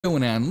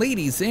Going on,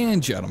 ladies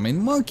and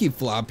gentlemen,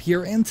 MonkeyFlop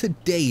here, and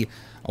today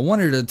I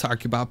wanted to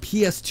talk about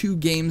PS2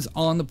 games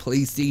on the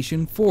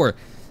PlayStation 4.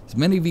 As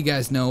many of you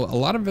guys know, a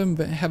lot of them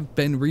have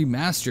been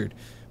remastered,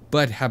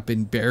 but have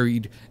been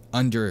buried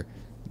under,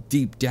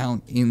 deep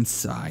down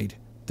inside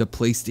the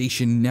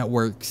PlayStation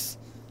Network's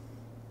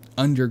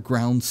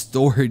underground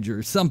storage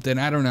or something.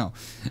 I don't know.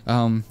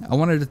 I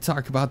wanted to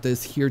talk about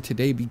this here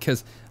today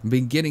because I've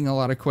been getting a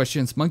lot of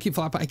questions.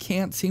 MonkeyFlop, I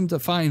can't seem to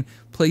find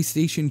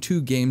PlayStation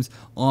 2 games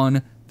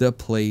on the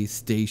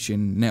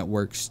PlayStation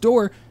Network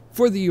store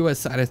for the US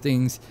side of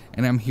things,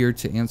 and I'm here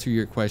to answer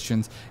your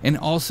questions and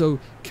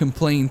also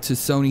complain to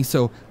Sony.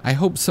 So I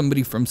hope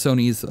somebody from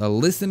Sony is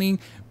listening,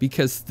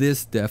 because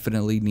this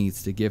definitely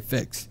needs to get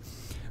fixed.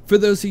 For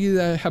those of you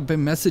that have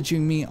been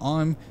messaging me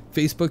on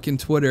Facebook and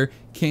Twitter,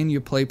 can you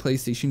play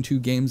PlayStation 2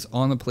 games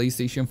on the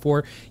PlayStation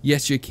 4?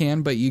 Yes, you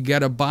can, but you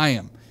gotta buy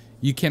them.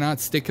 You cannot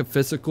stick a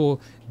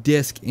physical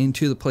disc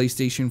into the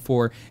PlayStation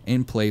 4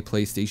 and play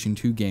PlayStation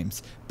 2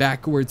 games.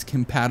 Backwards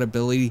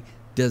compatibility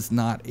does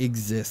not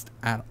exist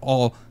at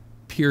all,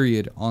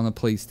 period, on the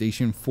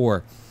PlayStation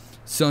 4.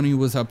 Sony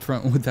was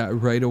upfront with that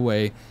right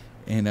away,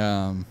 and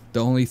the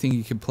only thing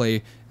you can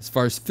play as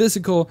far as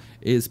physical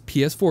is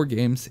PS4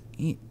 games,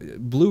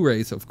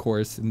 Blu-rays of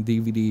course, and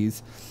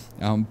DVDs,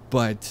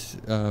 but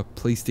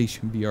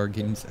PlayStation VR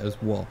games as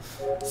well.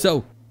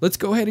 So let's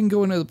go ahead and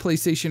go into the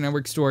PlayStation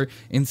Network store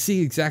and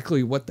see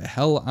exactly what the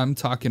hell I'm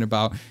talking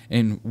about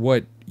and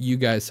what you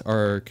guys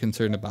are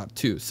concerned about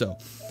too. So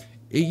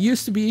it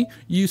used to be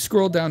you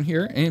scroll down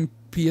here and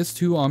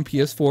PS2 on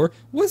PS4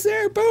 was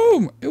there,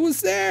 boom, it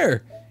was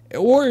there.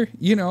 Or,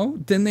 you know,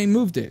 then they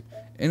moved it.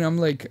 And I'm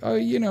like, oh,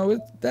 you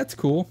know, that's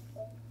cool.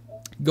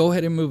 Go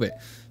ahead and move it.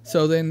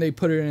 So then they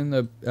put it in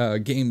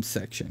the games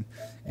section.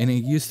 And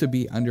it used to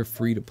be under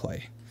free to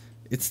play.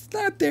 It's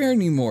not there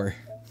anymore.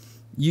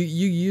 You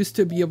used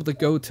to be able to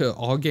go to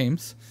all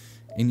games.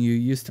 And you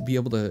used to be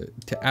able to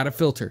add a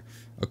filter.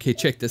 Okay,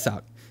 check this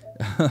out.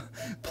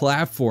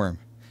 Platform.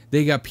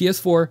 They got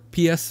PS4,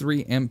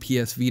 PS3, and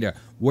PS Vita.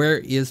 Where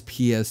is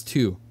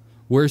PS2?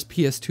 Where's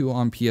PS2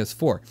 on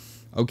PS4?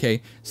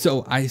 Okay,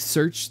 so I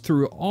searched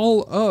through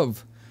all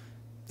of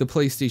the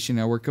PlayStation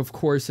Network. Of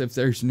course, if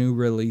there's new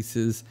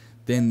releases,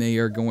 then they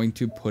are going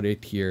to put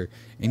it here,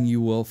 and you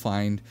will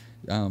find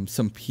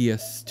some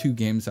PS2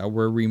 games that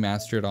were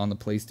remastered on the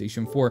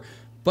PlayStation 4.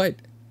 But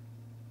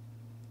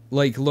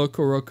like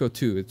Loco Roco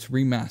 2, it's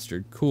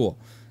remastered. Cool,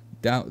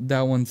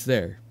 that one's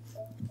there.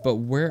 But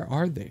where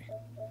are they?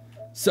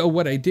 So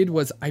what I did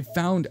was I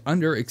found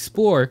under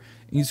Explore,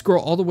 and you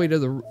scroll all the way to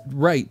the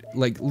right,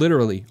 like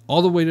literally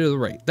all the way to the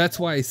right. That's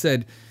why I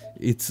said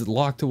it's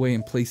locked away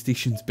in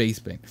PlayStation's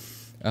basement,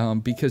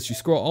 because you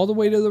scroll all the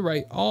way to the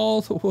right, all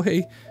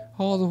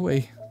the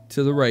way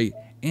to the right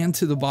and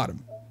to the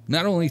bottom.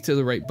 Not only to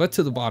the right, but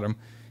to the bottom.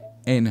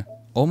 And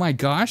oh my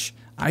gosh,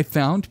 I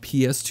found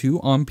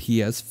PS2 on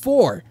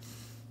PS4.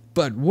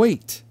 But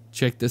wait,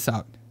 check this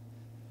out.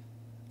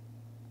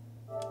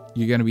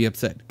 You're gonna be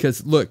upset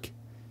because look.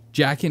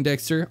 Jak and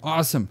Daxter,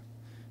 awesome.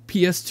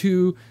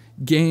 PS2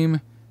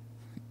 games,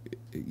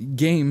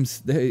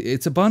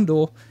 it's a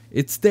bundle,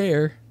 it's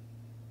there,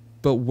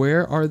 but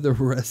where are the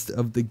rest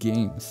of the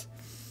games?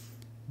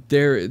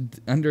 There,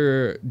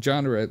 under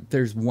genre,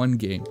 there's one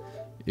game.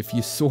 If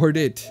you sort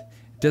it,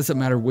 it doesn't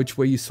matter which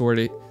way you sort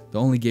it, the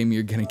only game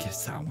you're gonna get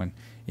is that one.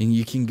 And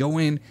you can go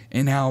in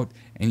and out,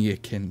 and you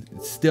can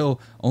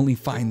still only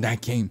find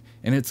that game.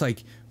 And it's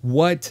like,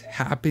 what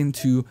happened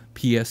to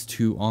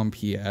PS2 on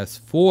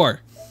PS4?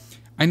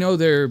 I know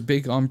they're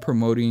big on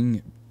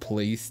promoting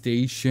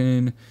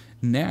PlayStation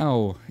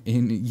Now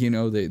in, you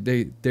know,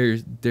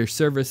 their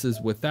services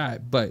with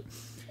that, but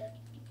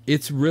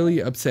it's really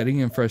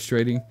upsetting and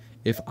frustrating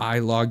if I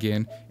log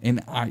in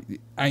and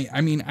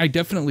I mean, I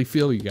definitely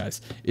feel you guys.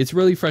 It's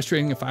really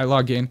frustrating if I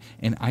log in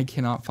and I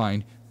cannot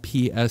find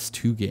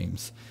PS2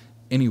 games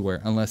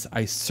anywhere unless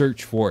I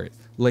search for it.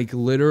 Like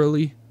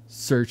literally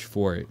search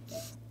for it.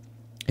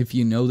 If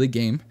you know the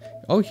game,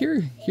 oh,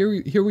 here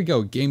we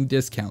go, game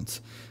discounts.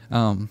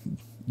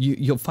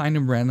 You'll find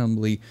them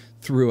randomly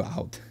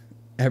throughout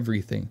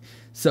everything.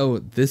 So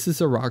this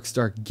is a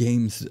Rockstar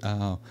Games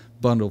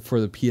bundle for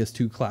the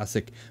PS2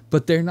 Classic,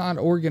 but they're not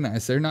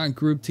organized. They're not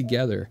grouped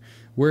together.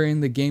 We're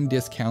in the game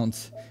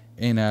discounts,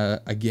 and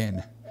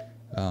again,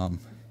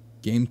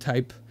 game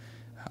type,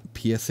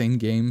 PSN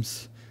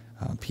games,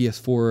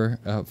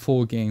 PS4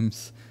 full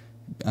games,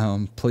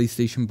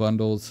 PlayStation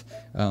bundles.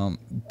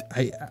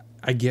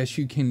 I guess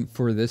you can,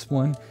 for this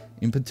one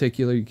in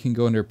particular, you can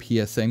go under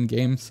PSN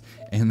games,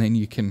 and then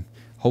you can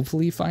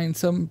hopefully find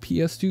some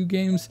PS2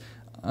 games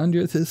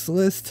under this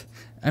list.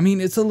 I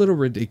mean, it's a little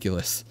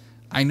ridiculous.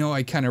 I know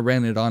I kind of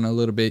ran it on a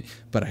little bit,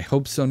 but I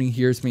hope Sony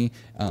hears me,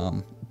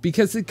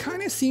 because it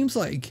kind of seems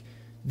like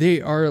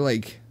they are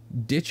like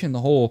ditching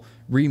the whole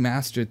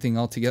remastered thing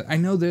altogether. I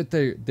know that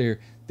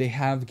they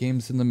have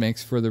games in the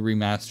mix for the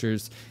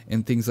remasters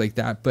and things like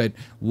that, but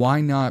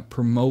why not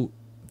promote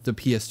the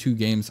PS2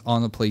 games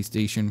on the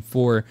PlayStation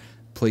 4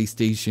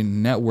 PlayStation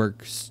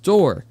Network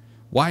store?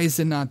 Why is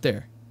it not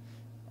there?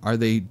 Are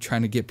they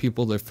trying to get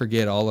people to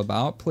forget all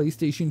about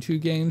PlayStation 2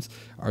 games?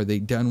 Are they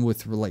done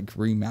with like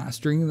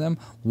remastering them?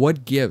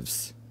 What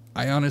gives?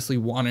 I honestly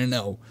want to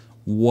know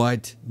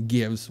what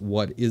gives.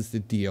 What is the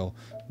deal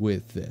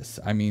with this?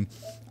 I mean,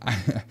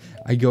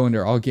 I go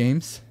into all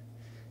games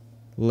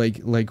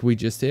like we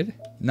just did.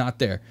 Not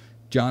there.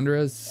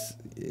 Genres,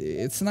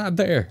 it's not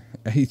there.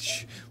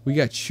 We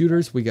got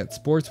shooters, we got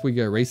sports, we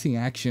got racing,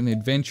 action,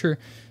 adventure,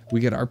 we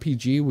got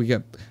RPG, we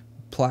got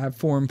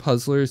platform,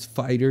 puzzlers,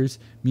 fighters,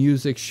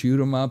 music, shoot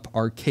 'em up,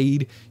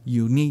 arcade,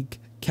 unique,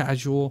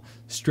 casual,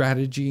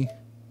 strategy,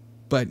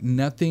 but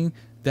nothing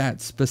that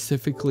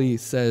specifically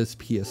says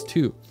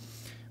PS2.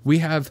 We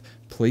have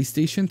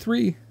PlayStation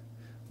 3.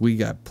 We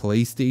got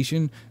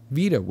PlayStation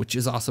Vita, which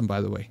is awesome,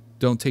 by the way.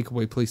 Don't take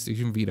away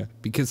PlayStation Vita,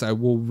 because I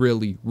will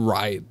really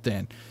riot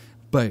then.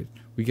 But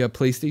we got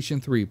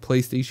PlayStation 3,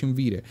 PlayStation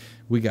Vita.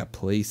 We got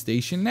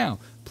PlayStation Now,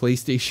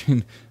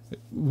 PlayStation.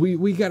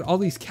 We got all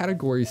these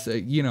categories,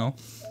 you know.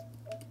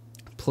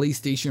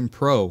 PlayStation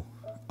Pro.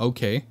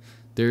 Okay,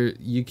 there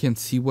you can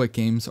see what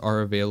games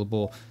are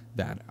available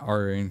that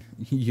are in,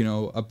 you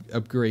know,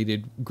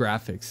 upgraded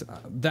graphics.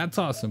 That's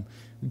awesome.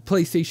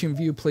 PlayStation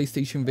View,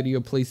 PlayStation Video,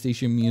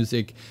 PlayStation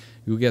Music.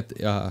 You get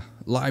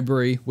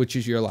library, which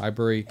is your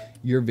library,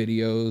 your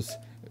videos.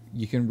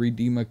 You can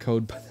redeem a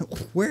code. But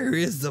where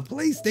is the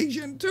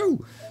PlayStation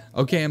 2?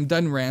 Okay, I'm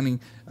done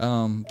ranting.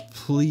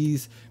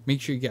 Please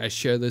make sure you guys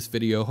share this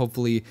video.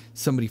 Hopefully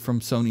somebody from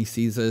Sony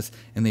sees this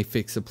and they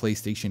fix the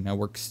PlayStation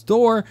Network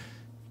store,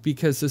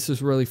 because this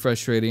is really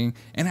frustrating.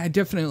 And I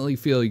definitely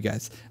feel you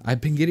guys.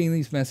 I've been getting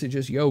these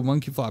messages. Yo,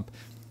 MonkeyFlop,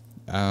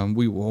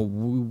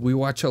 we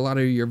watch a lot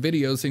of your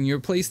videos and you're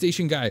a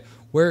PlayStation guy.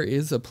 Where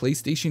is the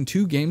PlayStation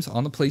 2 games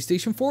on the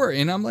PlayStation 4?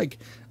 And I'm like,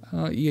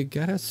 you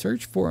gotta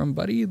search for them,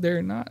 buddy.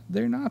 They're not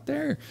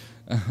there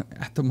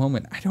at the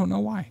moment. I don't know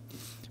why.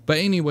 But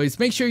anyways,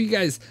 make sure you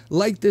guys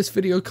like this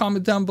video,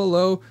 comment down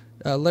below.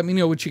 Let me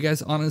know what you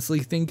guys honestly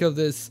think of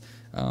this.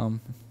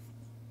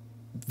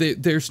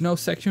 There's no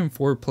section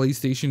for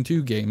PlayStation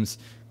 2 games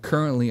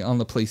currently on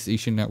the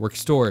PlayStation Network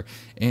store,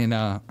 and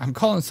I'm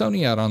calling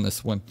Sony out on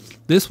this one.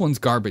 This one's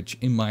garbage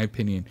in my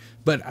opinion,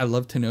 but I'd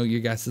love to know your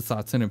guys'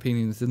 thoughts and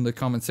opinions in the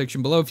comment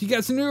section below. If you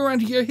guys are new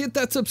around here, hit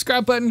that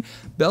subscribe button,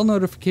 bell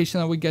notification,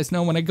 that way you guys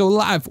know when I go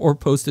live or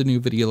post a new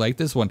video like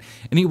this one.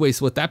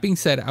 Anyways, with that being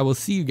said, I will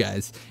see you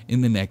guys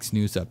in the next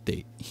news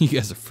update. You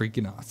guys are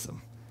freaking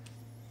awesome.